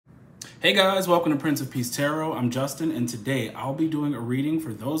Hey guys, welcome to Prince of Peace Tarot. I'm Justin, and today I'll be doing a reading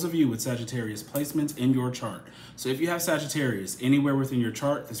for those of you with Sagittarius placements in your chart. So if you have Sagittarius anywhere within your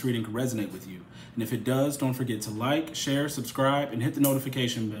chart, this reading could resonate with you. And if it does, don't forget to like, share, subscribe, and hit the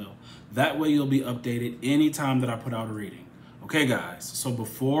notification bell. That way you'll be updated anytime that I put out a reading. Okay guys, so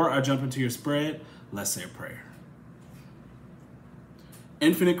before I jump into your spread, let's say a prayer.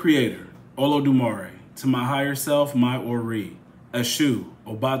 Infinite Creator, Olodumare, to my higher self, my Ori, Eshu,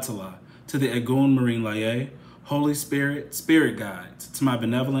 Obatala, to the Egun Marine Laye, Holy Spirit, Spirit Guides, to my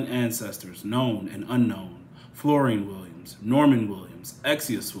benevolent ancestors, known and unknown, Florine Williams, Norman Williams,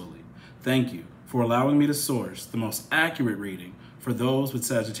 Exius Willie, thank you for allowing me to source the most accurate reading for those with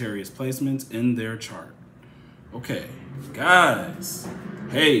Sagittarius placements in their chart. Okay, guys,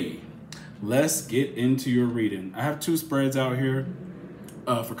 hey, let's get into your reading. I have two spreads out here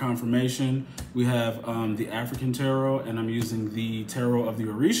for confirmation. We have the African Tarot, and I'm using the Tarot of the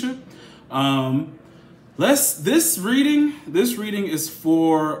Orisha. This reading is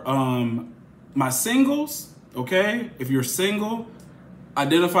for my singles, okay? If you're single,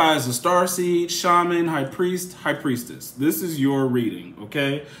 identify as a starseed, shaman, high priest, high priestess. This is your reading,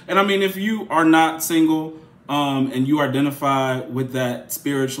 okay? And I mean, if you are not single and you identify with that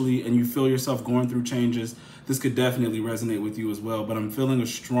spiritually and you feel yourself going through changes, this could definitely resonate with you as well. But I'm feeling a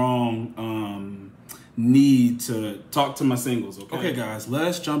strong need to talk to my singles, okay? Okay, guys,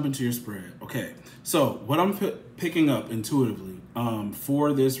 let's jump into your spread. Okay, so what I'm picking up intuitively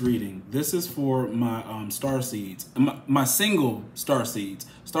for this reading, this is for my starseeds, my single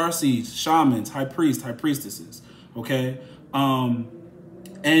starseeds, shamans, high priest, high priestesses, okay? And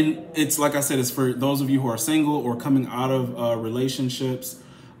it's, like I said, it's for those of you who are single or coming out of relationships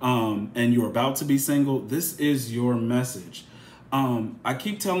and you're about to be single. This is your message. I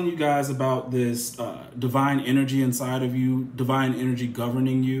keep telling you guys about this divine energy inside of you, divine energy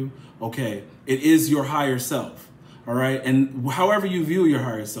governing you. Okay, it is your higher self, all right? And however you view your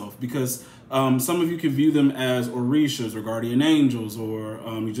higher self, because some of you can view them as Orishas or guardian angels, or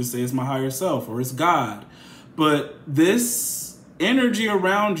you just say it's my higher self or it's God. But this energy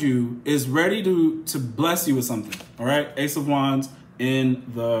around you is ready to bless you with something, all right? Ace of Wands in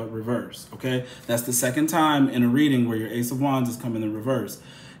the reverse, okay? That's the second time in a reading where your Ace of Wands is coming in reverse.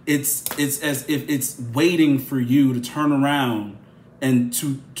 It's as if it's waiting for you to turn around and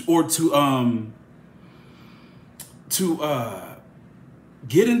to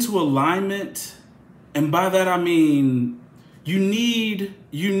get into alignment. And by that I mean you need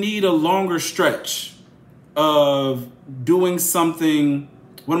a longer stretch of doing something.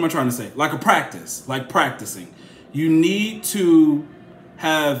 What am I trying to say? Like a practice, like practicing. You need to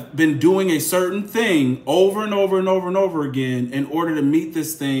have been doing a certain thing over and over and over and over again in order to meet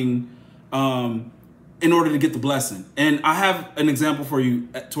this thing, in order to get the blessing. And I have an example for you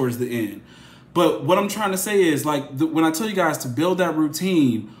towards the end. But what I'm trying to say is, like, when I tell you guys to build that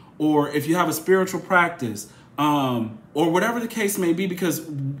routine, or if you have a spiritual practice, or whatever the case may be, because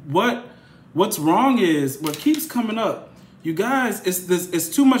what's wrong is, what keeps coming up, you guys, it's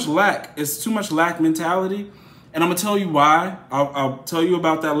too much lack. It's too much lack mentality. And I'm going to tell you why. I'll tell you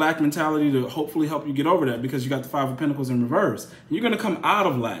about that lack mentality to hopefully help you get over that, because you got the Five of Pentacles in reverse. And you're going to come out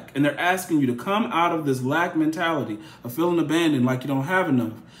of lack. And they're asking you to come out of this lack mentality of feeling abandoned, like you don't have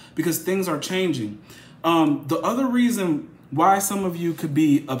enough, because things are changing. The other reason why some of you could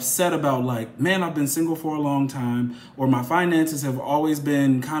be upset about, like, man, I've been single for a long time, or my finances have always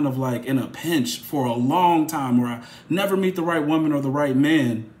been kind of like in a pinch for a long time, or I never meet the right woman or the right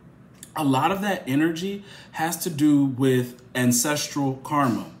man. A lot of that energy has to do with ancestral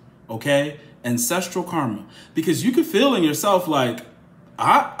karma, okay? Ancestral karma. Because you could feel in yourself like,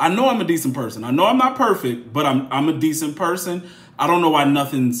 I know I'm a decent person. I know I'm not perfect, but I'm a decent person. I don't know why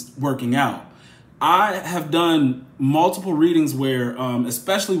nothing's working out. I have done multiple readings where,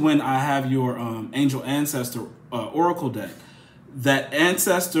 especially when I have your angel ancestor oracle deck, that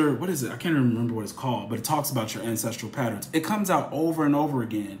ancestor, what is it? I can't even remember what it's called, but it talks about your ancestral patterns. It comes out over and over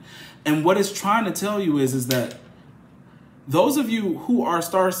again. And what it's trying to tell you is that those of you who are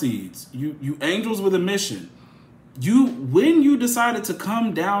starseeds, you angels with a mission, when you decided to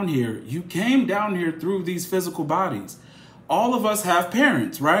come down here, you came down here through these physical bodies. All of us have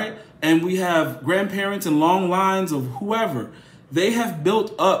parents, right? And we have grandparents and long lines of whoever. They have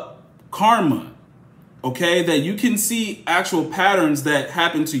built up karma, okay, that you can see actual patterns that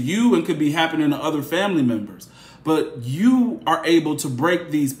happen to you and could be happening to other family members. But you are able to break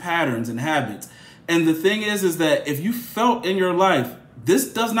these patterns and habits. And the thing is that if you felt in your life,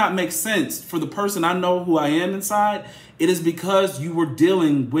 this does not make sense for the person I know who I am inside, it is because you were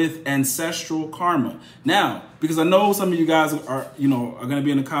dealing with ancestral karma. Now, because I know some of you guys are going to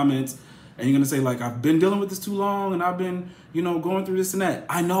be in the comments And you're going to say, like, I've been dealing with this too long and I've been, you know, going through this and that.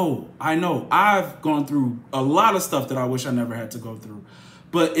 I know. I've gone through a lot of stuff that I wish I never had to go through.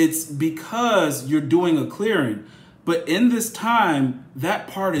 But it's because you're doing a clearing. But in this time, that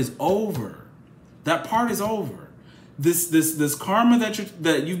part is over. That part is over. This karma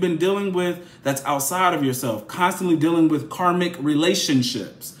that you've been dealing with that's outside of yourself, constantly dealing with karmic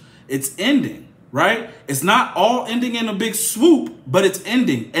relationships, it's ending, right? It's not all ending in a big swoop, but it's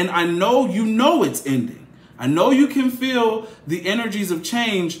ending. And I know you know it's ending. I know you can feel the energies of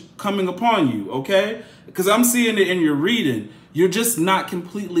change coming upon you, okay? Because I'm seeing it in your reading. You're just not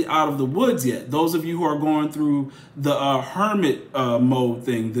completely out of the woods yet. Those of you who are going through the hermit mode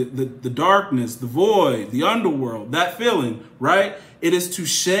thing, the darkness, the void, the underworld, that feeling, right? It is to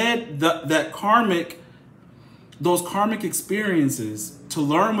shed those karmic experiences, to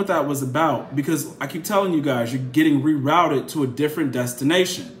learn what that was about. Because I keep telling you guys, you're getting rerouted to a different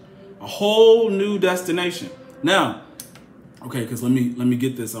destination, a whole new destination. Now, okay, because let me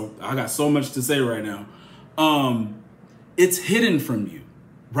get this. I got so much to say right now. It's hidden from you.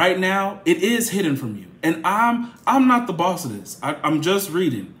 Right now, it is hidden from you. And I'm not the boss of this. I'm just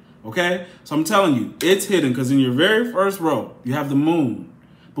reading, okay? So I'm telling you, it's hidden because in your very first row, you have the moon.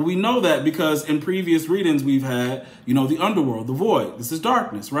 But we know that because in previous readings, we've had, you know, the underworld, the void. This is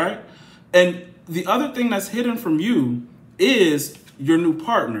darkness, right? And the other thing that's hidden from you is your new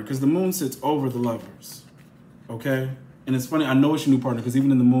partner, because the moon sits over the lovers, okay? And it's funny, I know it's your new partner because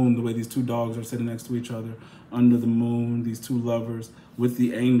even in the moon, the way these two dogs are sitting next to each other, under the moon, these two lovers with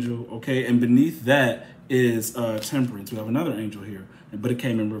the angel, okay? And beneath that is temperance. We have another angel here, but it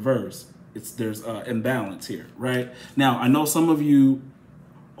came in reverse. There's imbalance here, right? Now, I know some of you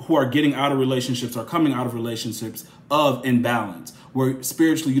who are getting out of relationships are coming out of relationships of imbalance, where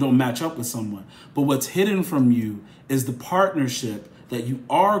spiritually you don't match up with someone. But what's hidden from you is the partnership that you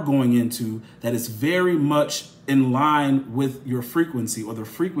are going into that is very much in line with your frequency or the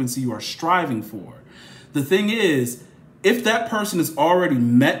frequency you are striving for. The thing is, if that person has already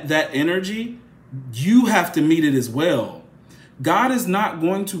met that energy, you have to meet it as well. God is not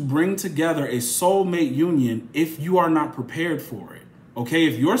going to bring together a soulmate union if you are not prepared for it. Okay,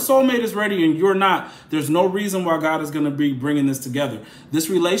 if your soulmate is ready and you're not, there's no reason why God is going to be bringing this together. This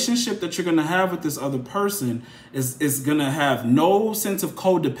relationship that you're going to have with this other person is going to have no sense of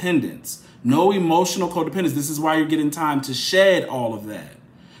codependence, no emotional codependence. This is why you're getting time to shed all of that.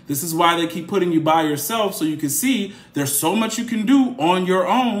 This is why they keep putting you by yourself, so you can see there's so much you can do on your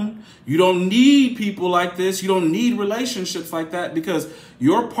own. You don't need people like this. You don't need relationships like that because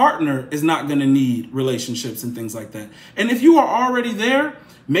your partner is not going to need relationships and things like that. And if you are already there,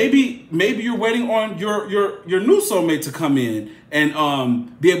 maybe you're waiting on your new soulmate to come in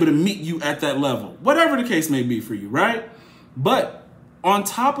and be able to meet you at that level, whatever the case may be for you, right? But on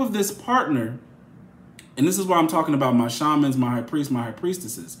top of this partner, and this is why I'm talking about my shamans, my high priests, my high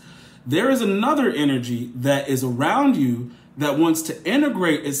priestesses. There is another energy that is around you that wants to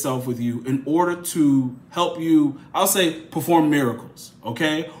integrate itself with you in order to help you, I'll say, perform miracles,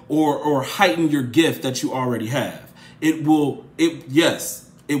 okay? Or heighten your gift that you already have. It will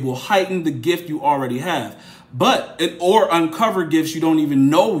heighten the gift you already have, or uncover gifts you don't even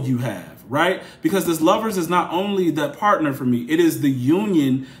know you have. Right? Because this lovers is not only that partner for me, it is the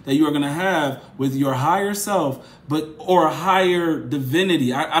union that you are going to have with your higher self, or a higher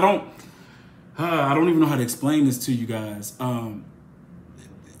divinity. I don't even know how to explain this to you guys.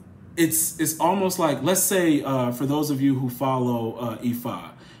 It's almost like, let's say, for those of you who follow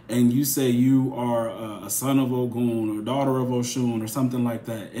Ifa, and you say you are a son of Ogun or daughter of Oshun or something like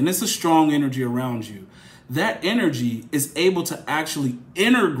that, and it's a strong energy around you. That energy is able to actually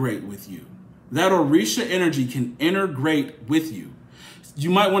integrate with you. That Orisha energy can integrate with you. You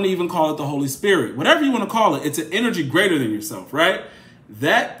might want to even call it the Holy Spirit. Whatever you want to call it, it's an energy greater than yourself, right?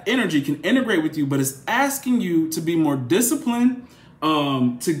 That energy can integrate with you, but it's asking you to be more disciplined,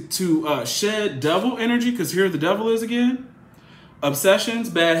 to shed devil energy, because here the devil is again. Obsessions,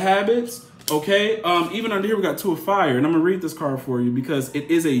 bad habits, okay? Even under here we got Two of Fire, and I'm going to read this card for you because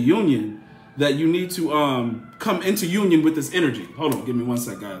it is a union that you need to come into union with this energy. Hold on, give me 1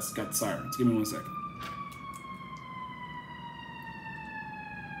 sec, guys. Got the sirens. Give me 1 second.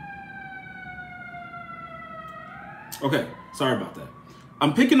 Okay, sorry about that.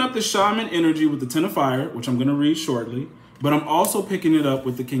 I'm picking up the shaman energy with the Ten of Fire, which I'm going to read shortly, but I'm also picking it up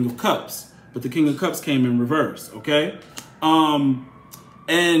with the King of Cups. But the King of Cups came in reverse, okay?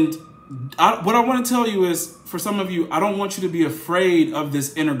 And what I want to tell you is, for some of you, I don't want you to be afraid of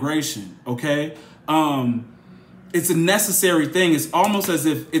this integration, okay? It's a necessary thing. It's almost as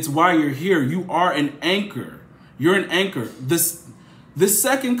if it's why you're here. You are an anchor. You're an anchor. This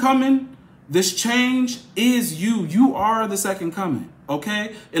second coming, this change is you. You are the second coming,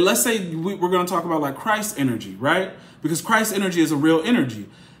 okay? And let's say we're going to talk about like Christ energy, right? Because Christ energy is a real energy.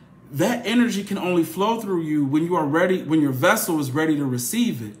 That energy can only flow through you when you are ready, when your vessel is ready to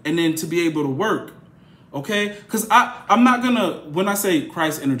receive it, and then to be able to work, okay? Because I'm not going to, when I say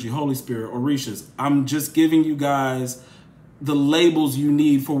Christ energy, Holy Spirit, Orishas, I'm just giving you guys the labels you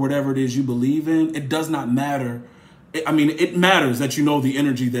need for whatever it is you believe in. It does not matter. I mean, it matters that you know the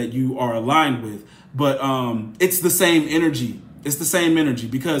energy that you are aligned with, but it's the same energy. It's the same energy,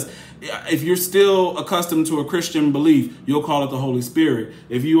 because if you're still accustomed to a Christian belief, you'll call it the Holy Spirit.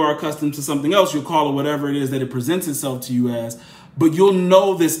 If you are accustomed to something else, you'll call it whatever it is that it presents itself to you as, but you'll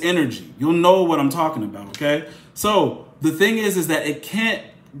know this energy. You'll know what I'm talking about, okay? So the thing is that it can't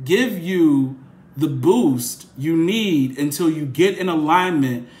give you the boost you need until you get in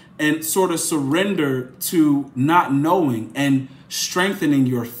alignment and sort of surrender to not knowing and strengthening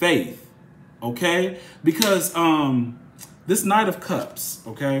your faith, okay? Because this Knight of Cups,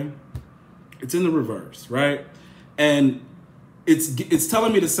 okay, it's in the reverse, right? And it's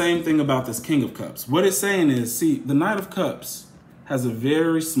telling me the same thing about this King of Cups. What it's saying is, see, the Knight of Cups has a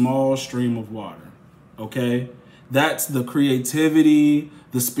very small stream of water, okay? That's the creativity,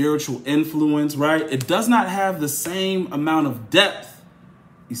 the spiritual influence, right? It does not have the same amount of depth.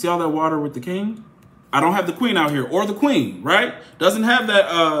 You see all that water with the king? I don't have the queen out here, or the queen, right? Doesn't have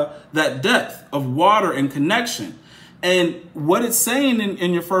that depth of water and connection. And what it's saying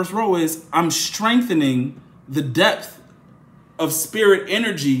in your first row is, I'm strengthening the depth of spirit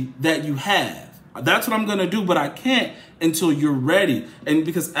energy that you have. That's what I'm going to do, but I can't until you're ready. And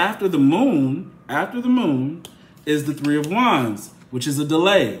because after the moon is the Three of Wands, which is a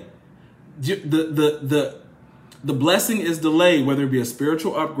delay. The blessing is delayed, whether it be a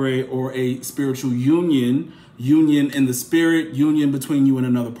spiritual upgrade or a spiritual union in the spirit, union between you and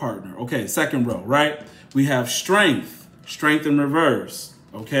another partner. Okay, second row, right? We have strength in reverse,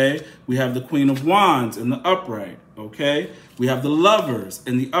 okay? We have the Queen of Wands in the upright, okay? We have the Lovers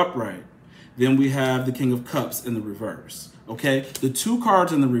in the upright. Then we have the King of Cups in the reverse, okay? The two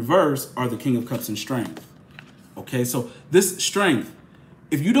cards in the reverse are the King of Cups and strength, okay? So this strength,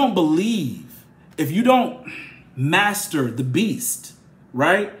 if you don't believe, if you don't master the beast,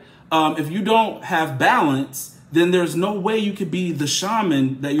 right? If you don't have balance, then there's no way you could be the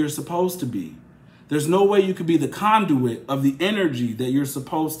shaman that you're supposed to be. There's no way you could be the conduit of the energy that you're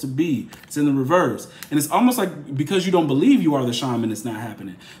supposed to be. It's in the reverse. And it's almost like because you don't believe you are the shaman, it's not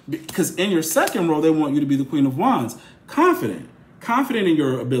happening. Because in your second row, they want you to be the Queen of Wands. Confident in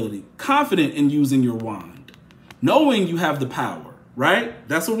your ability, confident in using your wand, knowing you have the power, right?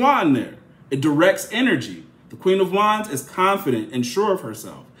 That's a wand there. It directs energy. The Queen of Wands is confident and sure of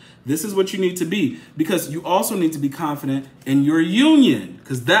herself. This is what you need to be, because you also need to be confident in your union,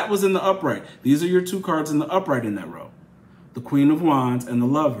 because that was in the upright. These are your two cards in the upright in that row, the Queen of Wands and the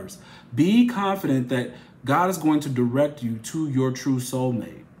Lovers. Be confident that God is going to direct you to your true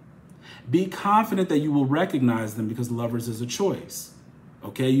soulmate. Be confident that you will recognize them, because Lovers is a choice.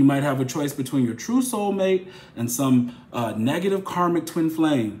 Okay, you might have a choice between your true soulmate and some negative karmic twin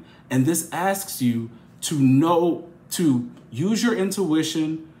flame. And this asks you to use your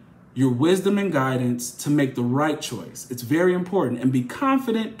intuition, your wisdom and guidance to make the right choice. It's very important. And be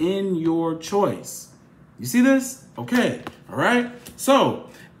confident in your choice. You see this? Okay. All right. So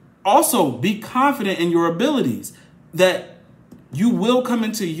also be confident in your abilities, that you will come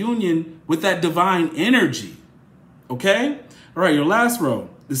into union with that divine energy. Okay. All right. Your last row.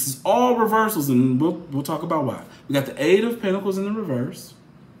 This is all reversals, and we'll talk about why. We got the Eight of Pentacles in the reverse.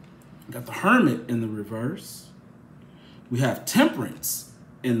 We got the Hermit in the reverse. We have Temperance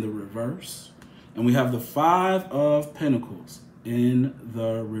in the reverse. And we have the Five of Pentacles in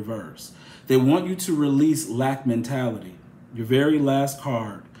the reverse. They want you to release lack mentality. Your very last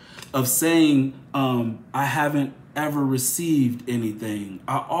card of saying, I haven't ever received anything.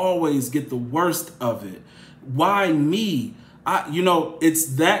 I always get the worst of it. Why me? It's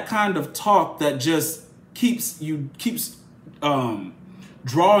that kind of talk that just keeps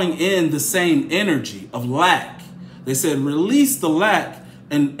drawing in the same energy of lack. They said, release the lack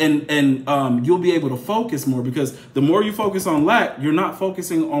and you'll be able to focus more, because the more you focus on lack, you're not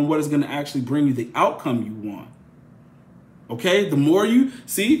focusing on what is going to actually bring you the outcome you want. Okay. The more you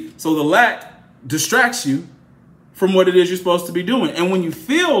see, so the lack distracts you from what it is you're supposed to be doing. And when you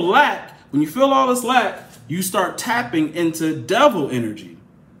feel lack, when you feel all this lack, you start tapping into devil energy.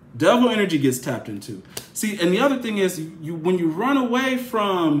 Devil energy gets tapped into. See, and the other thing is, when you run away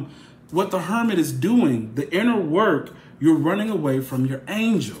from what the Hermit is doing, the inner work, you're running away from your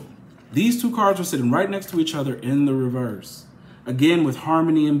angel. These two cards are sitting right next to each other in the reverse. Again, with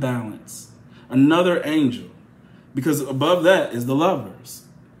harmony and balance. another angel, because above that is the Lovers.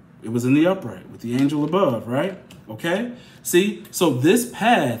 It was in the upright with the angel above, right? Okay? See, so this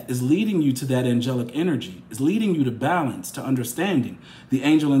path is leading you to that angelic energy. It's leading you to balance, to understanding the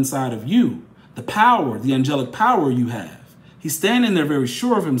angel inside of you, the power, the angelic power you have. He's standing there very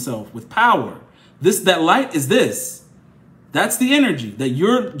sure of himself with power. That light is this. That's the energy that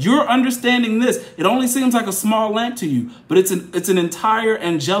you're understanding this. It only seems like a small lamp to you, but it's an entire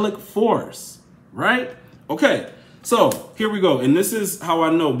angelic force, right? Okay. So here we go. And this is how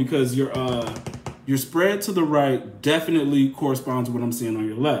I know, because your spread to the right definitely corresponds to what I'm seeing on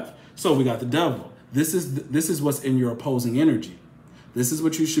your left. So we got the devil. This is what's in your opposing energy. This is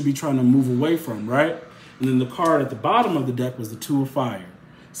what you should be trying to move away from, right? And then the card at the bottom of the deck was the Two of Fire.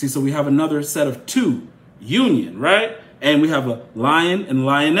 See, so we have another set of two, union, right? And we have a lion and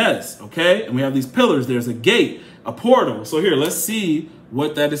lioness, okay? And we have these pillars. There's a gate, a portal. So here, let's see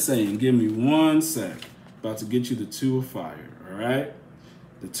what that is saying. Give me 1 sec. About to get you the Two of Fire, all right?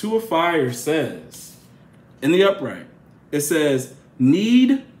 The Two of Fire says, in the upright, it says,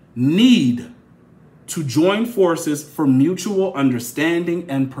 need to join forces for mutual understanding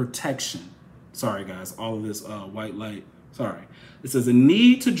and protection. Sorry, guys, all of this white light. Sorry. It says a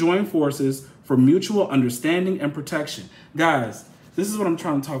need to join forces for mutual understanding and protection. Guys, this is what I'm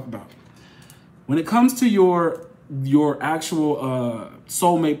trying to talk about. When it comes to your actual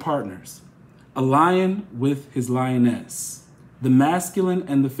soulmate partners, a lion with his lioness, the masculine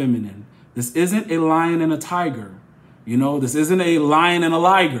and the feminine. This isn't a lion and a tiger. You know, this isn't a lion and a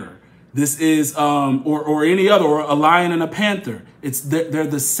liger. This is, or any other, or a lion and a panther. They're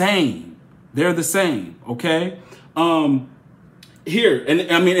the same. They're the same, okay? Here,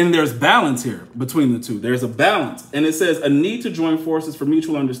 and there's balance here between the two. There's a balance. And it says a need to join forces for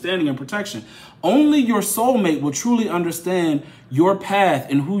mutual understanding and protection. Only your soulmate will truly understand your path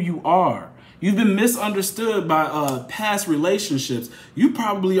and who you are. You've been misunderstood by past relationships. You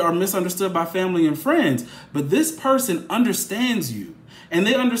probably are misunderstood by family and friends. But this person understands you. And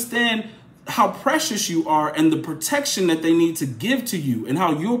they understand how precious you are and the protection that they need to give to you and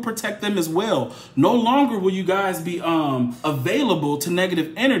how you'll protect them as well. No longer will you guys be available to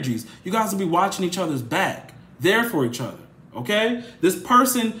negative energies. You guys will be watching each other's back, there for each other, okay? This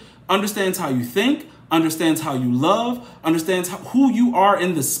person understands how you think, understands how you love, understands who you are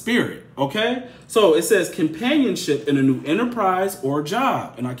in the spirit, okay? So it says companionship in a new enterprise or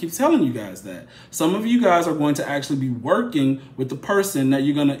job. And I keep telling you guys that. Some of you guys are going to actually be working with the person that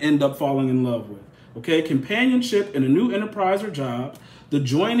you're going to end up falling in love with, okay? Companionship in a new enterprise or job, the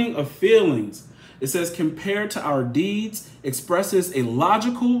joining of feelings. It says compared to our deeds expresses a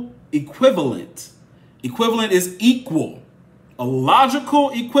logical equivalent. Equivalent is equal. A logical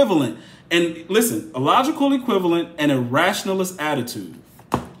equivalent. And listen, a logical equivalent and a rationalist attitude.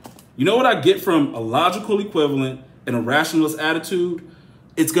 You know what I get from a logical equivalent and a rationalist attitude?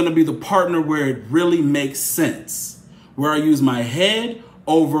 It's going to be the partner where it really makes sense, where I use my head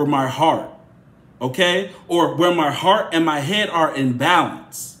over my heart, okay? Or where my heart and my head are in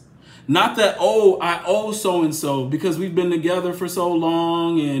balance. Not that, oh, I owe so-and-so because we've been together for so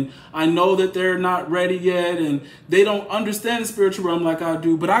long and I know that they're not ready yet and they don't understand the spiritual realm like I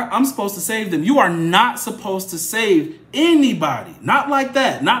do, but I'm supposed to save them. You are not supposed to save anybody. Not like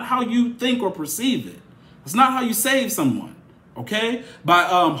that. Not how you think or perceive it. It's not how you save someone, okay? By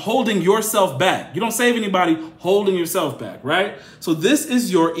holding yourself back. You don't save anybody holding yourself back, right? So this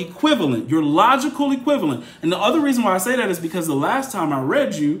is your equivalent, your logical equivalent. And the other reason why I say that is because the last time I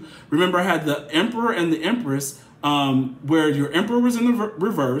read you, remember I had the Emperor and the Empress, where your Emperor was in the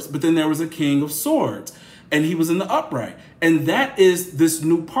reverse, but then there was a King of Swords, and he was in the upright. And that is this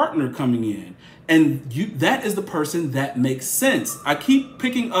new partner coming in. And that is the person that makes sense. I keep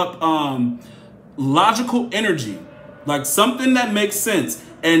picking up logical energy, like something that makes sense.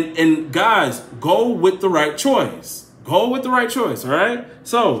 And guys, go with the right choice. Go with the right choice, all right?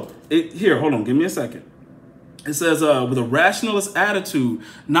 So here, hold on, give me a second. It says with a rationalist attitude,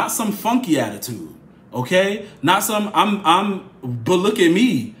 not some funky attitude, okay? Not some but look at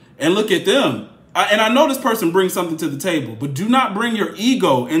me and look at them. And I know this person brings something to the table, but do not bring your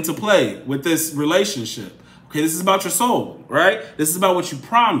ego into play with this relationship. Okay, this is about your soul, right? This is about what you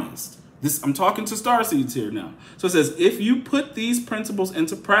promised. I'm talking to starseeds here now. So it says, if you put these principles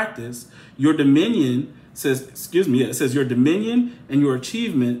into practice, your dominion it says your dominion and your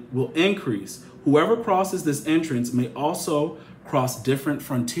achievement will increase. Whoever crosses this entrance may also cross different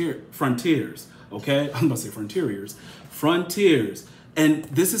frontiers. Okay, I'm about to say frontiers. Frontiers. And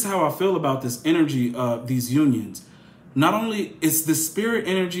this is how I feel about this energy of these unions. Not only it's the spirit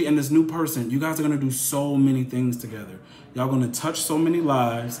energy and this new person, you guys are going to do so many things together. Y'all going to touch so many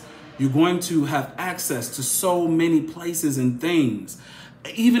lives. You're going to have access to so many places and things,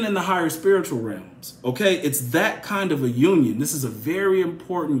 even in the higher spiritual realms, okay? It's that kind of a union. This is a very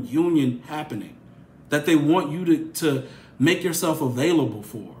important union happening that they want you to make yourself available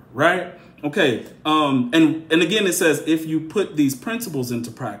for, right? Okay, and again, it says if you put these principles into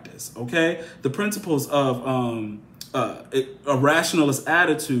practice, okay? The principles of a rationalist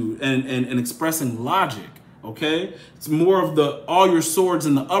attitude and expressing logic, okay? It's more of the all your swords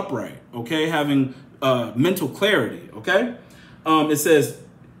in the upright, okay? Having mental clarity, okay? It says,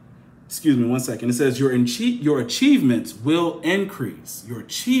 excuse me one second. It says your achievements will increase. Your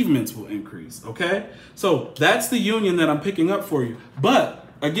achievements will increase, okay? So that's the union that I'm picking up for you. But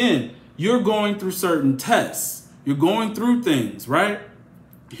again, you're going through certain tests. You're going through things, right?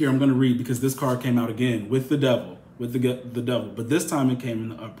 Here, I'm going to read because this card came out again with the devil, with the devil. But this time it came in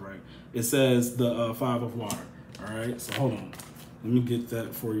the upright. It says the 5 of water, all right? So hold on. Let me get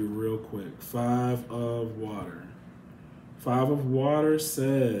that for you real quick. 5 of water. 5 of water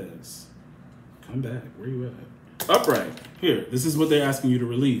says, come back, where you at? Upright, here, this is what they're asking you to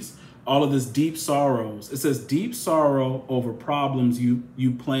release. All of this deep sorrows. It says deep sorrow over problems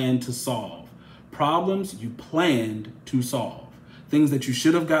you plan to solve. Problems you planned to solve. Things that you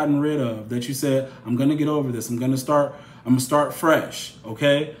should have gotten rid of, that you said, I'm gonna get over this, I'm gonna start fresh,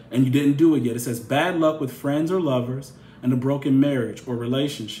 okay? And you didn't do it yet. It says bad luck with friends or lovers and a broken marriage or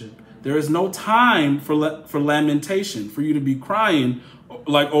relationship. There is no time for lamentation, for you to be crying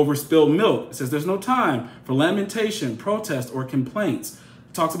like over spilled milk. It says there's no time for lamentation, protest, or complaints.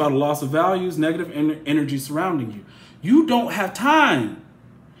 It talks about a loss of values, negative energy surrounding you. You don't have time.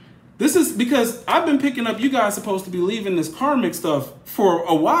 This is because I've been picking up you guys supposed to be leaving this karmic stuff for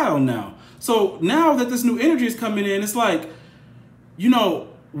a while now. So now that this new energy is coming in, it's like, you know,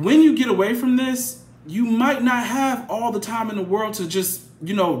 when you get away from this, you might not have all the time in the world to just,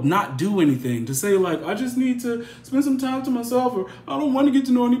 you know, not do anything, to say like, I just need to spend some time to myself, or I don't want to get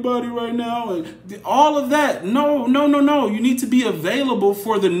to know anybody right now. And all of that. No. You need to be available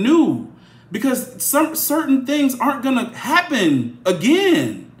for the new, because certain things aren't going to happen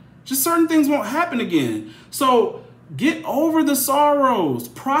again. Just certain things won't happen again. So get over the sorrows,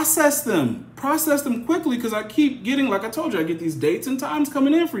 process them quickly, because I keep getting, like I told you, I get these dates and times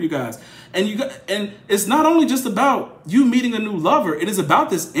coming in for you guys. And it's not only just about you meeting a new lover, it is about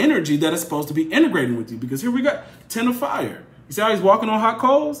this energy that is supposed to be integrating with you, because here we got 10 of fire. You see how he's walking on hot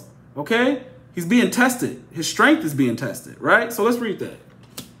coals? Okay? He's being tested. His strength is being tested, right? So let's read that.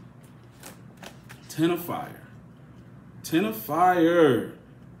 10 of fire. 10 of fire.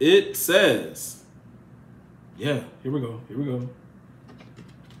 It says, yeah, here we go.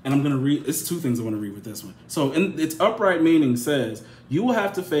 And I'm going to read, it's 2 things I want to read with this one. So in its upright meaning says, you will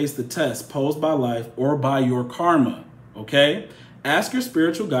have to face the test posed by life or by your karma, okay? Ask your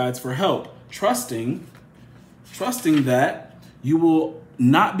spiritual guides for help, trusting that you will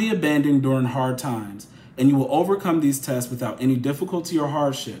not be abandoned during hard times, and you will overcome these tests without any difficulty or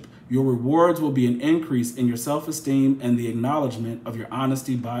hardship. Your rewards will be an increase in your self-esteem and the acknowledgement of your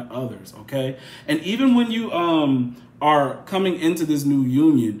honesty by others, okay? And even when you are coming into this new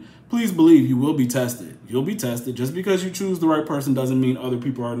union, please believe you will be tested. You'll be tested. Just because you choose the right person doesn't mean other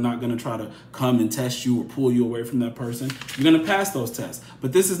people are not going to try to come and test you or pull you away from that person. You're going to pass those tests.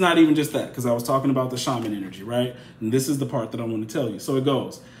 But this is not even just that, because I was talking about the shaman energy, right? And this is the part that I want to tell you. So it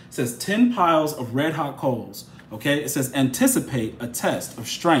goes. It says 10 piles of red hot coals. Okay, it says anticipate a test of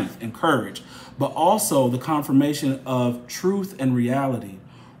strength and courage, but also the confirmation of truth and reality,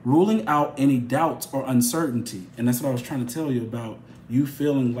 ruling out any doubts or uncertainty. And that's what I was trying to tell you about, you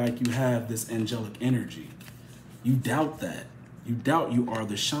feeling like you have this angelic energy. You doubt that. You doubt you are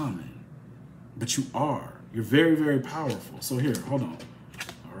the shaman, but you are. You're very, very powerful. So here, hold on.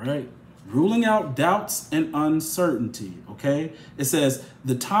 All right. Ruling out doubts and uncertainty, okay? It says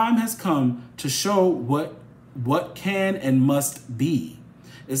the time has come to show what can and must be.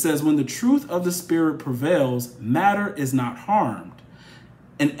 It says when the truth of the spirit prevails, matter is not harmed.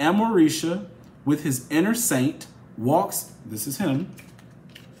 And Orisha, with his inner saint, walks, this is him,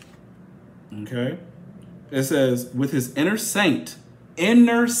 okay? It says with his inner saint,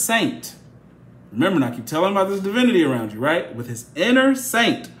 remember, I keep telling about this divinity around you, right? With his inner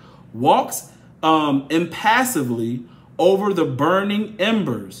saint, walks impassively over the burning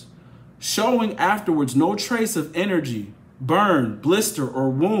embers, showing afterwards no trace of energy, burn, blister, or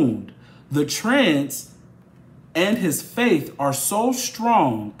wound. The trance and his faith are so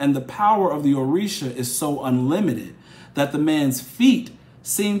strong, and the power of the Orisha is so unlimited, that the man's feet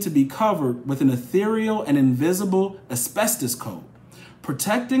seem to be covered with an ethereal and invisible asbestos coat,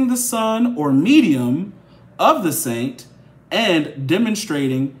 protecting the sun or medium of the saint and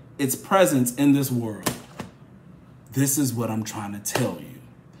demonstrating its presence in this world. This is what I'm trying to tell you.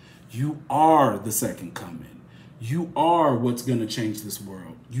 You are the second coming. You are what's going to change this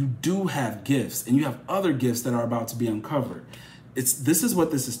world. You do have gifts, and you have other gifts that are about to be uncovered. This is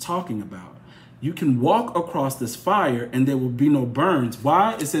what this is talking about. You can walk across this fire and there will be no burns.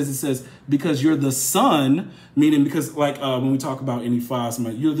 Why? It says, because you're the son, meaning because like when we talk about any fire,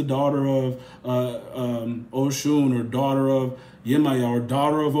 you're the daughter of Oshun, or daughter of Yemaya, or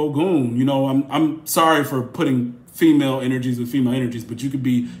daughter of Ogun. You know, I'm sorry for putting female energies with female energies, but you could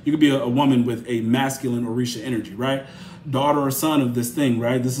be a woman with a masculine Orisha energy, right? Daughter or son of this thing,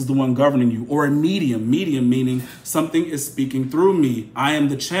 right? This is the one governing you. Or a medium meaning something is speaking through me. I am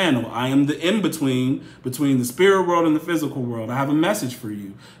the channel. I am the in-between between the spirit world and the physical world. I have a message for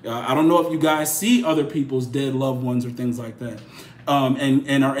you. I don't know if you guys see other people's dead loved ones or things like that,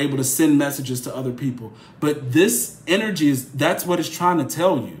 and are able to send messages to other people. But this energy that's what it's trying to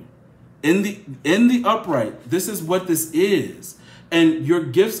tell you. In the upright, this is what this is. And your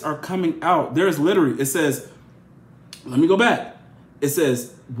gifts are coming out. There's literally, it says, let me go back. It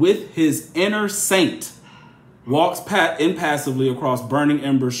says, with his inner saint, walks impassively across burning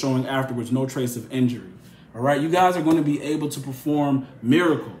embers, showing afterwards no trace of injury. All right, you guys are going to be able to perform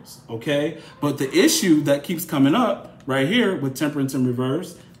miracles, okay? But the issue that keeps coming up right here with temperance in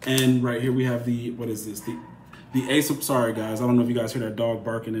reverse, and right here we have the, what is this? The ace of, sorry guys, I don't know if you guys hear that dog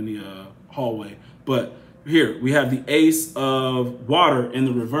barking in the hallway, but here we have the ace of water in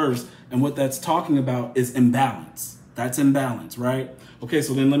the reverse, and what that's talking about is imbalance. That's imbalance, right? Okay,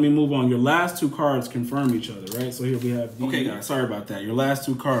 so then let me move on. Your last two cards confirm each other, right? So here we have the, okay guys, sorry about that. Your last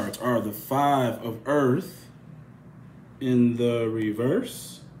two cards are the 5 of earth in the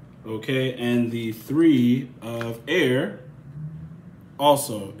reverse, okay, and the 3 of air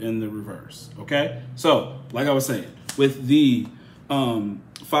also in the reverse, okay? So, like I was saying, with the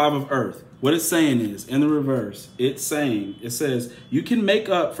 5 of earth, what it's saying is, in the reverse, it says, you can make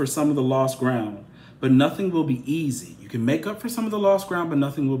up for some of the lost ground, but nothing will be easy. You can make up for some of the lost ground, but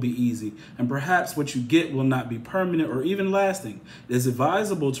nothing will be easy. And perhaps what you get will not be permanent or even lasting. It is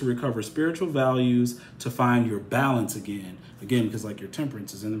advisable to recover spiritual values to find your balance again. Again, because like your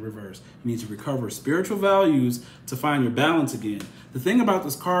temperance is in the reverse. You need to recover spiritual values to find your balance again. The thing about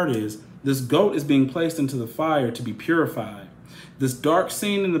this card is, this goat is being placed into the fire to be purified. This dark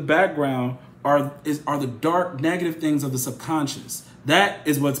scene in the background are the dark negative things of the subconscious. That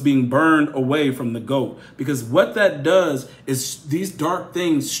is what's being burned away from the goat, because what that does is these dark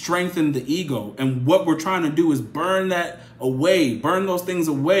things strengthen the ego. And what we're trying to do is burn that away, burn those things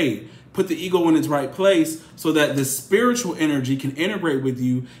away, put the ego in its right place so that the spiritual energy can integrate with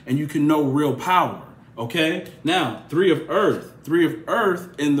you and you can know real power. Okay. Now, 3 of earth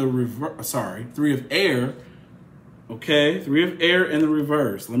in the reverse, sorry, 3 of air. Okay. 3 of air in the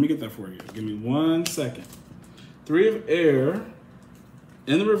reverse. Let me get that for you. Give me 1 second. 3 of air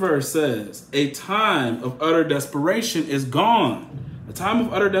in the reverse says, a time of utter desperation is gone. A time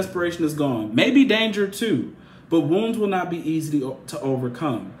of utter desperation is gone. Maybe danger too, but wounds will not be easy to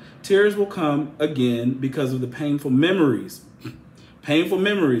overcome. Tears will come again because of the painful memories. Painful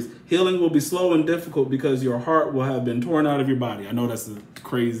memories. Healing will be slow and difficult because your heart will have been torn out of your body. I know that's a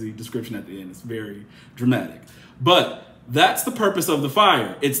crazy description at the end. It's very dramatic. But that's the purpose of the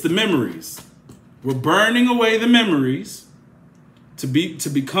fire. It's the memories. We're burning away the memories to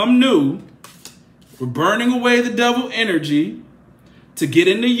become new. We're burning away the devil energy to get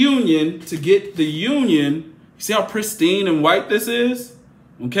in the union, to get the union. You see how pristine and white this is?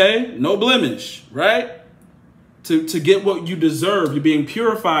 Okay? No blemish, right? To get what you deserve. You're being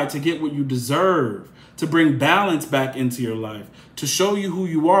purified to get what you deserve. To bring balance back into your life. To show you who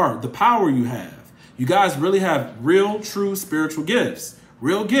you are, the power you have. You guys really have real, true spiritual gifts.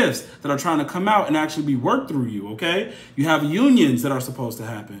 Real gifts that are trying to come out and actually be worked through you, okay? You have unions that are supposed to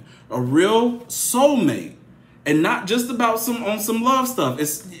happen. A real soulmate. And not just about some love stuff.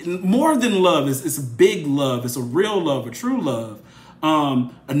 It's more than love. It's a big love. It's a real love, a true love.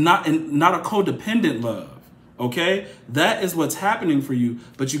 Not a codependent love. Okay? That is what's happening for you.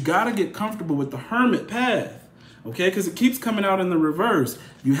 But you got to get comfortable with the hermit path. Okay? Because it keeps coming out in the reverse.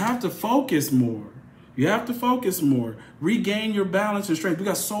 You have to focus more. You have to focus more. Regain your balance and strength. We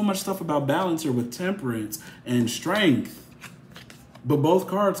got so much stuff about balance here with temperance and strength. But both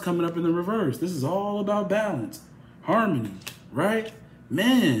cards coming up in the reverse. This is all about balance, harmony, right?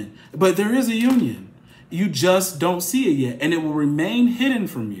 Man, but there is a union. You just don't see it yet. And it will remain hidden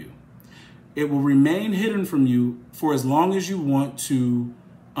from you. It will remain hidden from you for as long as you want to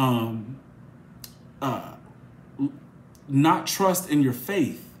not trust in your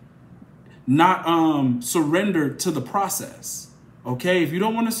faith. Not surrender to the process. Okay, if you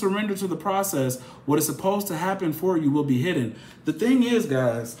don't want to surrender to the process, what is supposed to happen for you will be hidden. The thing is,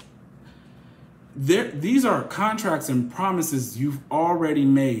 guys, these are contracts and promises you've already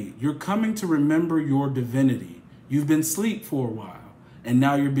made. You're coming to remember your divinity. You've been asleep for a while, and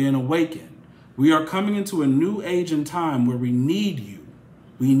now you're being awakened. We are coming into a new age and time where we need you.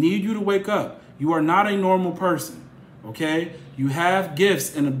 We need you to wake up. You are not a normal person, okay? You have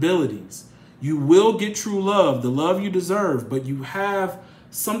gifts and abilities. You will get true love, the love you deserve, but you have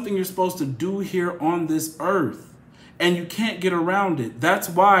something you're supposed to do here on this earth, and you can't get around it. That's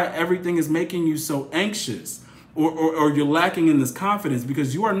why everything is making you so anxious, or you're lacking in this confidence,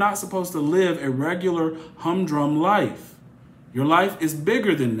 because you are not supposed to live a regular humdrum life. Your life is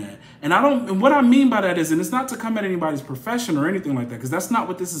bigger than that. And what I mean by that is, and it's not to come at anybody's profession or anything like that, because that's not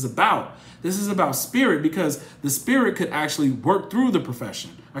what this is about. This is about spirit, because the spirit could actually work through the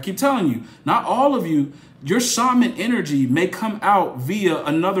profession. I keep telling you, not all of you, your shaman energy may come out via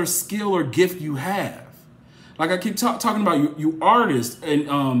another skill or gift you have. Like I keep talking about you artists, and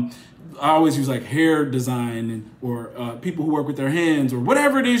I always use like hair design or people who work with their hands or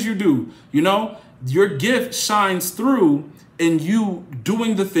whatever it is you do, you know, your gift shines through in you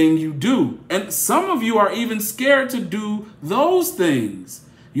doing the thing you do. And some of you are even scared to do those things,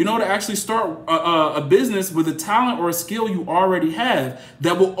 you know, to actually start a business with a talent or a skill you already have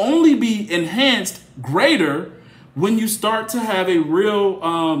that will only be enhanced greater when you start to have a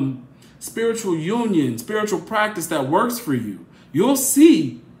real spiritual union, spiritual practice that works for you. You'll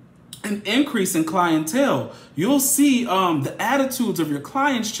see an increase in clientele. You'll see the attitudes of your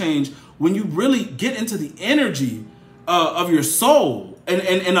clients change when you really get into the energy of your soul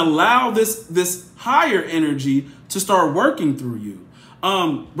and allow this higher energy to start working through you.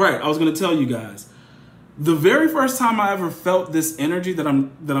 Right, I was going to tell you guys, the very first time I ever felt this energy that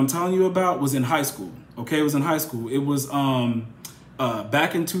I'm telling you about was in high school. Okay, it was in high school. It was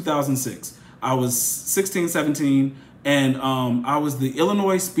back in 2006. I was 16, 17, and I was the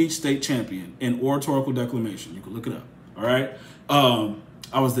Illinois speech state champion in oratorical declamation. You can look it up. All right.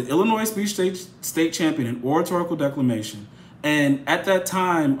 I was the Illinois speech state champion in oratorical declamation. And at that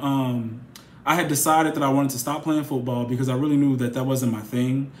time, I had decided that I wanted to stop playing football because I really knew that wasn't my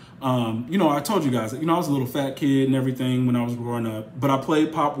thing. You know, I told you guys, you know, I was a little fat kid and everything when I was growing up, but I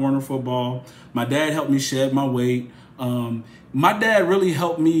played Pop Warner football. My dad helped me shed my weight. My dad really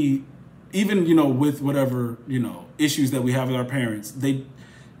helped me, even, you know, with whatever, you know, issues that we have with our parents.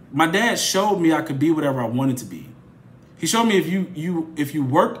 My dad showed me I could be whatever I wanted to be. He showed me if you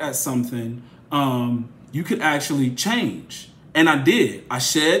worked at something, you could actually change. And I did. I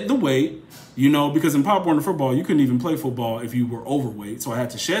shed the weight, you know, because in Pop Warner football, you couldn't even play football if you were overweight. So I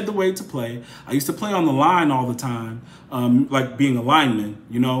had to shed the weight to play. I used to play on the line all the time, like being a lineman,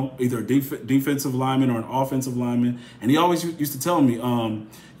 you know, either a defensive lineman or an offensive lineman. And he always used to tell me,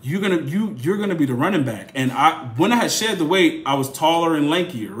 you're gonna be the running back. And when I had shed the weight, I was taller and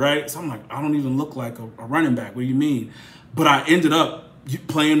lankier, right? So I'm like, I don't even look like a running back. What do you mean? But I ended up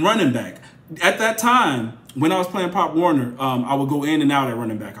playing running back. At that time, when I was playing Pop Warner, I would go in and out at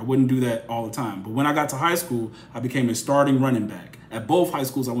running back. I wouldn't do that all the time. But when I got to high school, I became a starting running back at both high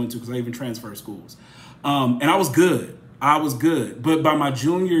schools I went to, because I even transferred schools. And I was good. I was good. But by my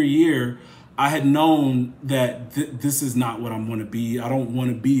junior year, I had known that this is not what I want to be. I don't want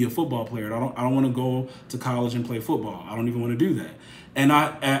to be a football player. I don't want to go to college and play football. I don't even want to do that. And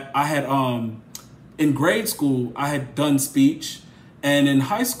I had in grade school, I had done speech. And in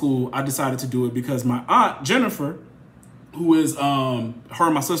high school, I decided to do it because my aunt, Jennifer, who is, her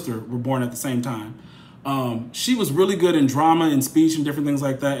and my sister were born at the same time. She was really good in drama and speech and different things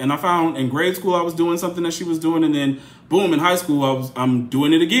like that. And I found in grade school, I was doing something that she was doing. And then boom, in high school, I'm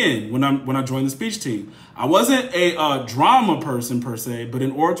doing it again when I joined the speech team. I wasn't a drama person per se, but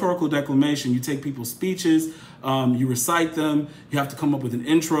in oratorical declamation, you take people's speeches, you recite them, you have to come up with an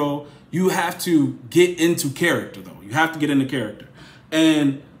intro. You have to get into character though. You have to get into character.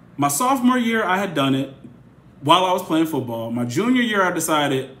 And my sophomore year, I had done it while I was playing football. My junior year, I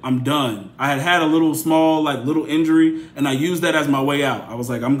decided I'm done. I had a little injury, and I used that as my way out. I was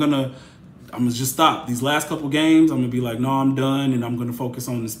like, I'm gonna just stop. These last couple games, I'm gonna be like, no, I'm done, and I'm gonna focus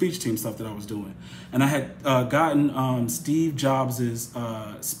on the speech team stuff that I was doing. And I had gotten Steve Jobs's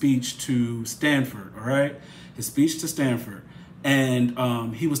speech to Stanford, all right? His speech to Stanford.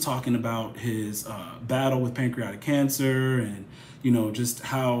 And he was talking about his battle with pancreatic cancer and, you know, just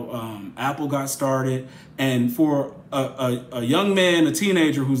how Apple got started. And for a young man, a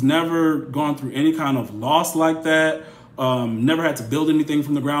teenager who's never gone through any kind of loss like that, never had to build anything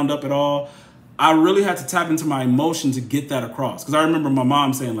from the ground up at all, I really had to tap into my emotion to get that across. Because I remember my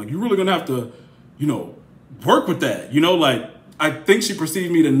mom saying, like, you're really going to have to, you know, work with that. You know, like, I think she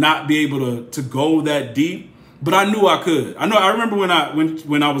perceived me to not be able to go that deep, but I knew I could. I remember when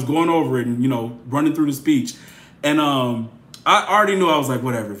I was going over it and, you know, running through the speech, and I already knew. I was like,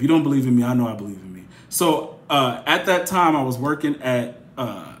 whatever. If you don't believe in me, I know I believe in me. So at that time, I was working at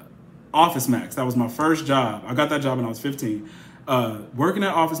Office Max. That was my first job. I got that job when I was 15. Working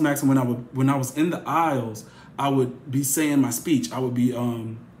at Office Max, and when I was in the aisles, I would be saying my speech. I would be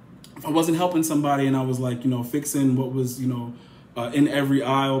if I wasn't helping somebody and I was like, you know, fixing what was, you know, in every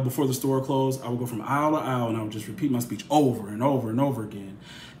aisle before the store closed, I would go from aisle to aisle and I would just repeat my speech over and over and over again.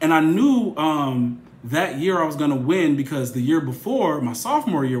 And I knew that year I was going to win, because the year before, my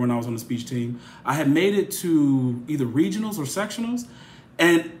sophomore year when I was on the speech team, I had made it to either regionals or sectionals.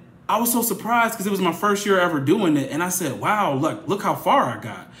 And I was so surprised because it was my first year ever doing it. And I said, wow, look how far I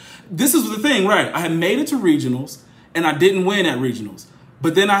got. This is the thing, right? I had made it to regionals and I didn't win at regionals.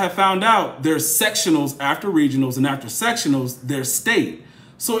 But then I had found out there's sectionals after regionals, and after sectionals, there's state.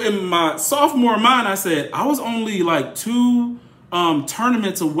 So in my sophomore mind, I said, I was only like 2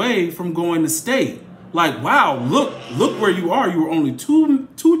 tournaments away from going to state. Like, wow, look where you are. You were only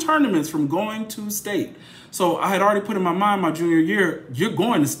two tournaments from going to state. So I had already put in my mind my junior year, you're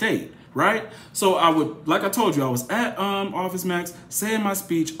going to state, right? So I would, like I told you, I was at Office Max saying my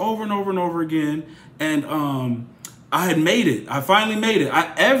speech over and over and over again. And I had made it. I finally made it.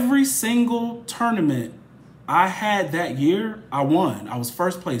 Every single tournament I had that year, I won. I was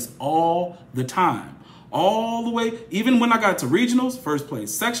first place all the time. All the way, even when I got to regionals, first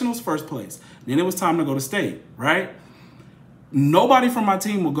place. Sectionals, first place. Then it was time to go to state, right? Nobody from my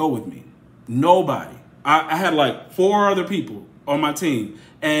team would go with me. Nobody. I had like 4 other people on my team.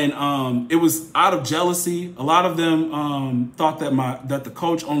 And it was out of jealousy. A lot of them thought that the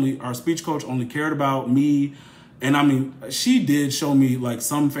coach our speech coach only cared about me. And I mean, she did show me like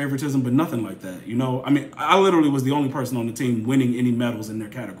some favoritism, but nothing like that. You know, I mean, I literally was the only person on the team winning any medals in their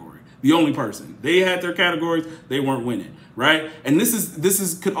category. The only person. They had their categories, they weren't winning, right? And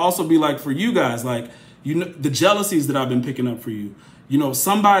this could also be like for you guys, like, you know, the jealousies that I've been picking up for you. You know,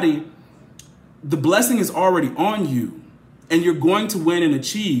 the blessing is already on you, and you're going to win and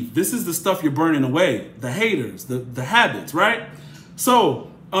achieve. This is the stuff you're burning away, the haters, the habits, right?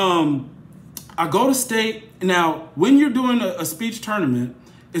 So I go to state. Now, when you're doing a speech tournament,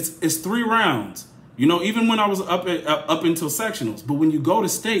 it's 3 rounds. You know, even when I was up until sectionals. But when you go to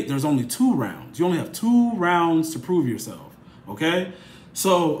state, there's only 2 rounds. You only have 2 rounds to prove yourself. Okay?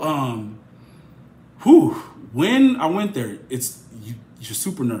 So, when I went there, you're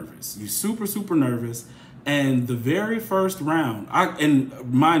super nervous. You're super nervous. And the very first round, and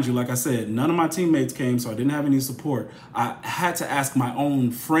mind you, like I said, none of my teammates came, so I didn't have any support. I had to ask my own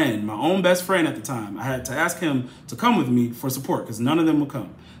friend, my own best friend at the time. I had to ask him to come with me for support because none of them would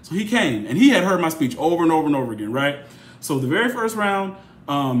come. So he came, and he had heard my speech over and over and over again, right? So the very first round,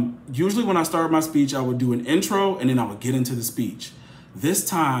 usually when I started my speech, I would do an intro, and then I would get into the speech. This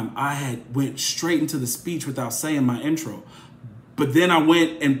time, I had went straight into the speech without saying my intro. But then I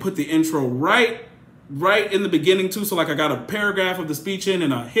went and put the intro right in the beginning too. So like I got a paragraph of the speech in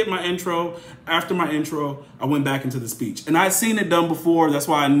and I hit my intro. After my intro, I went back into the speech. And I'd seen it done before. That's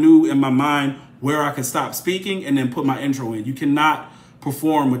why I knew in my mind where I could stop speaking and then put my intro in. You cannot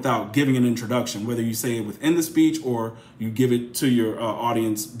perform without giving an introduction, whether you say it within the speech or you give it to your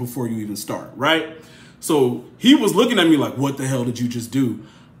audience before you even start, right? So he was looking at me like, what the hell did you just do?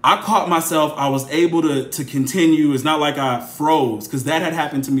 I caught myself. I was able to continue. It's not like I froze, because that had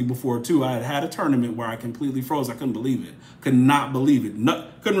happened to me before too. I had a tournament where I completely froze. I couldn't believe it. Could not believe it.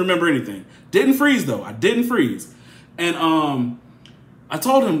 Couldn't remember anything. Didn't freeze though. I didn't freeze. And I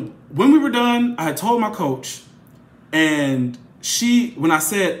told him when we were done, I had told my coach, and when I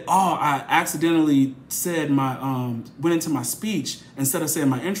said, oh, I accidentally said went into my speech instead of saying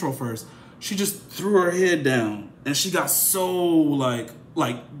my intro first, she just threw her head down and she got so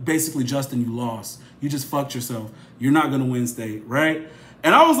like basically, Justin, you lost. You just fucked yourself. You're not going to win state, right?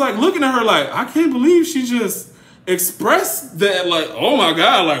 And I was like looking at her like, I can't believe she just expressed that, like, oh my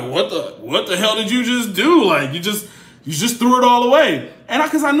God, like what the hell did you just do? Like you just threw it all away. And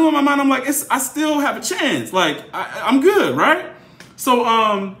because I knew in my mind, I'm like, I still have a chance. Like I'm good, right?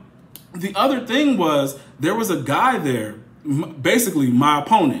 So the other thing was there was a guy there, basically my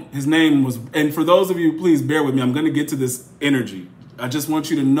opponent. His name was, and for those of you, please bear with me. I'm going to get to this energy. I just want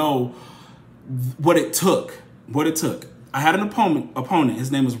you to know what it took. I had an opponent.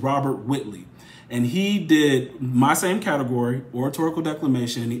 His name was Robert Whitley. And he did my same category, oratorical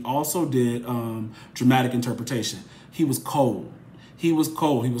declamation. And he also did dramatic interpretation. He was cold. He was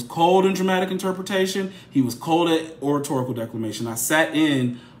cold. He was cold in dramatic interpretation. He was cold at oratorical declamation. I sat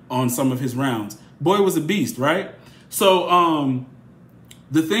in on some of his rounds. Boy was a beast, right? So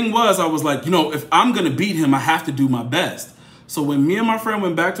the thing was, I was like, you know, if I'm going to beat him, I have to do my best. So when me and my friend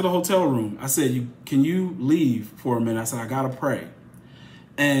went back to the hotel room, I said, can you leave for a minute? I said, I got to pray.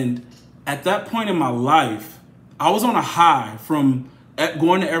 And at that point in my life, I was on a high from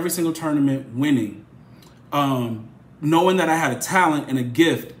going to every single tournament, winning, knowing that I had a talent and a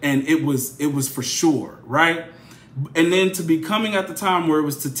gift, and it was for sure, right? And then to be coming at the time where it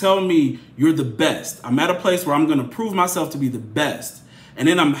was to tell me, you're the best. I'm at a place where I'm going to prove myself to be the best. And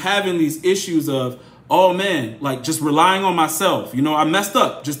then I'm having these issues of, oh man, like just relying on myself. You know, I messed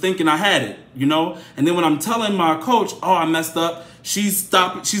up just thinking I had it, you know? And then when I'm telling my coach, oh, I messed up, she's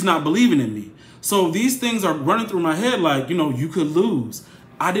not believing in me. So these things are running through my head like, you know, you could lose.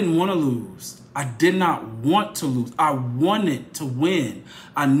 I didn't want to lose. I did not want to lose. I wanted to win.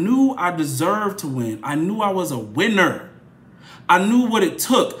 I knew I deserved to win. I knew I was a winner. I knew what it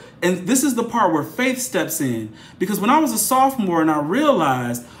took. And this is the part where faith steps in. Because when I was a sophomore and I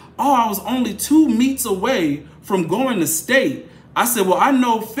realized, oh, I was only 2 meets away from going to state, I said, well, I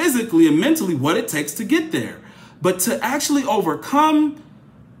know physically and mentally what it takes to get there. But to actually overcome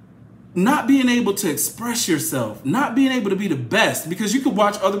not being able to express yourself, not being able to be the best, because you could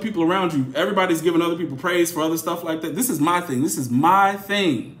watch other people around you. Everybody's giving other people praise for other stuff like that. This is my thing. This is my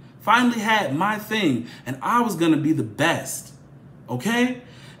thing. Finally had my thing, and I was going to be the best. Okay?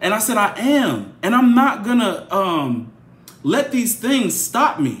 And I said, I am. And I'm not going to let these things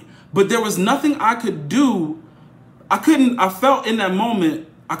stop me. But there was nothing I could do. I felt in that moment,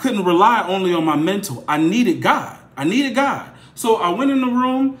 I couldn't rely only on my mental. I needed God. I needed God. So I went in the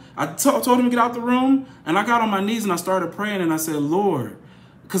room, I told him to get out the room, and I got on my knees and I started praying and I said, Lord,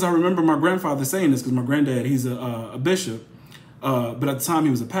 because I remember my grandfather saying this, because my granddad, he's a bishop, but at the time he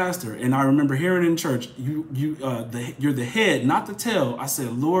was a pastor. And I remember hearing in church, you're the head, not the tail. I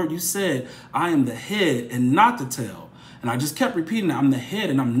said, Lord, you said I am the head and not the tail. And I just kept repeating that I'm the head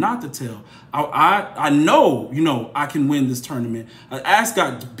and I'm not the tail. I know, you know, I can win this tournament. I asked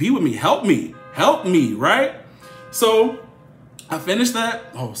God to be with me, help me, right? So I finished that.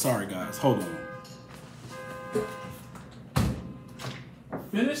 Oh, sorry, guys. Hold on. I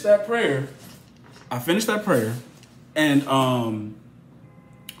finished that prayer. And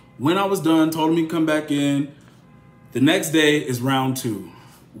when I was done, told him he'd come back in. The next day is round 2.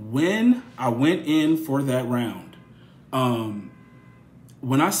 When I went in for that round,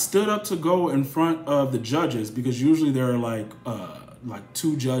 when I stood up to go in front of the judges, because usually there are like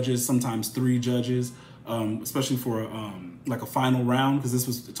 2 judges, sometimes 3 judges, especially for like a final round, because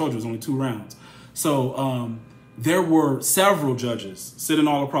I told you it was only 2 rounds. So there were several judges sitting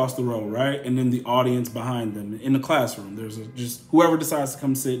all across the row, right? And then the audience behind them in the classroom. There's just whoever decides to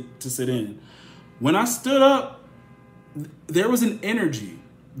come sit in. When I stood up, there was an energy.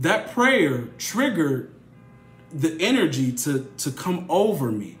 That prayer triggered the energy to come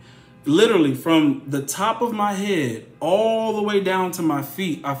over me. Literally from the top of my head all the way down to my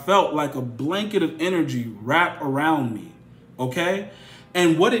feet, I felt like a blanket of energy wrap around me, okay?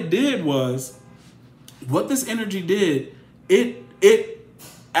 And what it did was, what this energy did, it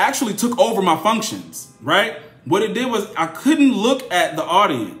actually took over my functions, right? What it did was I couldn't look at the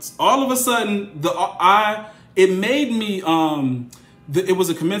audience. All of a sudden, it made me, it was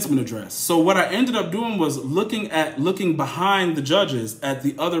a commencement address. So what I ended up doing was looking behind the judges at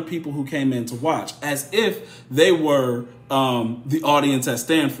the other people who came in to watch, as if they were the audience at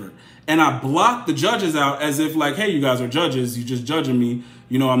Stanford. And I blocked the judges out as if like, hey, you guys are judges. You just judging me.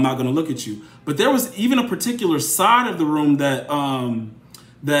 You know, I'm not going to look at you. But there was even a particular side of the room that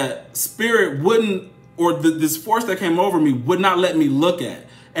that spirit wouldn't, or this force that came over me would not let me look at.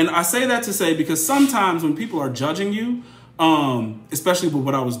 And I say that to say, because sometimes when people are judging you, especially with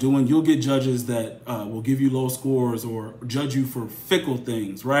what I was doing, you'll get judges that will give you low scores or judge you for fickle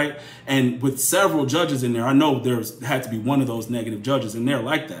things, right? And with several judges in there, I know had to be one of those negative judges in there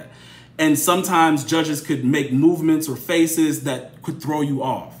like that. And sometimes judges could make movements or faces that could throw you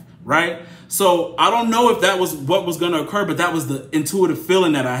off, right? So I don't know if that was what was going to occur, but that was the intuitive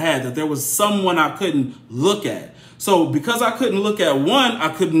feeling that I had, that there was someone I couldn't look at. So because I couldn't look at one, I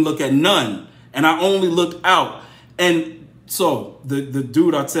couldn't look at none. And I only looked out. And so the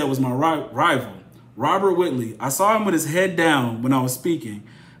dude I said was my rival, Robert Whitley. I saw him with his head down when I was speaking,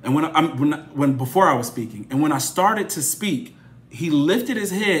 and before I was speaking, and when I started to speak, he lifted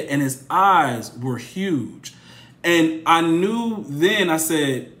his head and his eyes were huge, and I knew then. I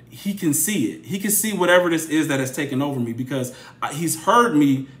said, he can see it. He can see whatever this is that has taken over me, because he's heard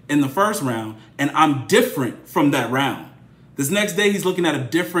me in the first round, and I'm different from that round. This next day, he's looking at a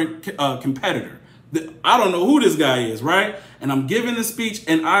different competitor. I don't know who this guy is, right? And I'm giving the speech,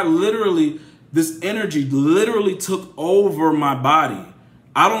 and I literally, this energy literally took over my body.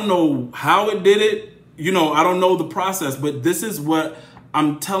 I don't know how it did it. You know, I don't know the process, but this is what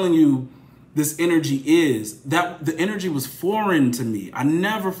I'm telling you this energy is. That the energy was foreign to me. I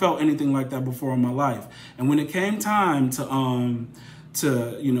never felt anything like that before in my life. And when it came time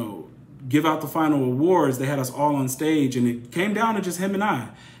to you know, give out the final awards, they had us all on stage, and it came down to just him and I.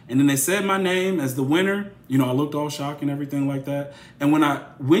 And then they said my name as the winner. You know, I looked all shocked and everything like that. And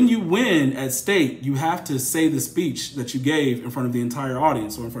when you win at state, you have to say the speech that you gave in front of the entire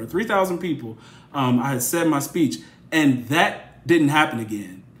audience. So in front of 3,000 people, I had said my speech, and that didn't happen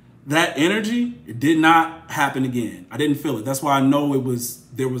again. That energy, it did not happen again. I didn't feel it. That's why I know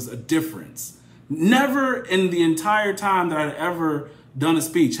there was a difference. Never in the entire time that I'd ever done a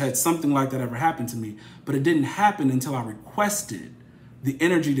speech had something like that ever happen to me. But it didn't happen until I requested the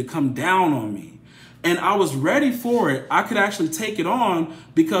energy to come down on me. And I was ready for it. I could actually take it on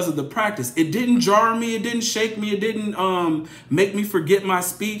because of the practice. It didn't jar me. It didn't shake me. It didn't make me forget my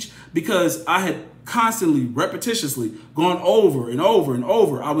speech, because I had constantly, repetitiously gone over and over and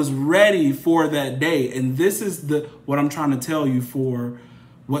over. I was ready for that day. And this is what I'm trying to tell you for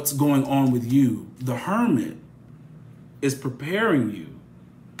what's going on with you. The Hermit is preparing you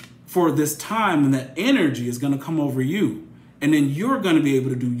for this time when that energy is going to come over you. And then you're going to be able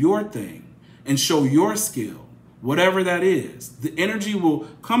to do your thing and show your skill, whatever that is. The energy will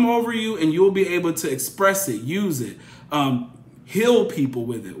come over you and you'll be able to express it, use it, heal people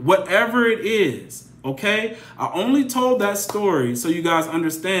with it, whatever it is, okay? I only told that story so you guys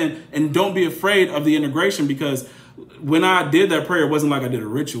understand, and don't be afraid of the integration, because when I did that prayer, it wasn't like I did a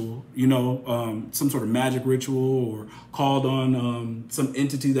ritual, you know, some sort of magic ritual, or called on some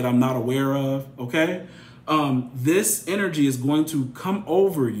entity that I'm not aware of, okay? This energy is going to come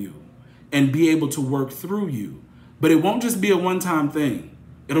over you and be able to work through you. But it won't just be a one-time thing.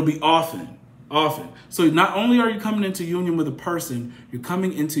 It'll be often. So not only are you coming into union with a person, you're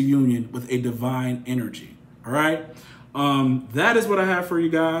coming into union with a divine energy. All right. That is what I have for you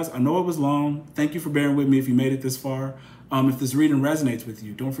guys. I know it was long. Thank you for bearing with me if you made it this far. If this reading resonates with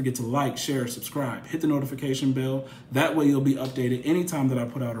you, don't forget to like, share, subscribe, hit the notification bell. That way you'll be updated anytime that I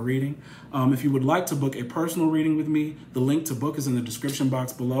put out a reading. If you would like to book a personal reading with me, the link to book is in the description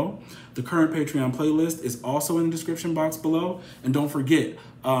box below. The current Patreon playlist is also in the description box below. And don't forget,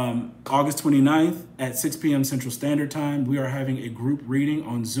 August 29th at 6 p.m. Central Standard Time, we are having a group reading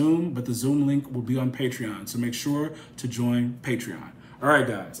on Zoom, but the Zoom link will be on Patreon. So make sure to join Patreon. All right,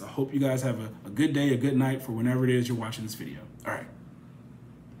 guys, I hope you guys have a good day, a good night for whenever it is you're watching this video. All right.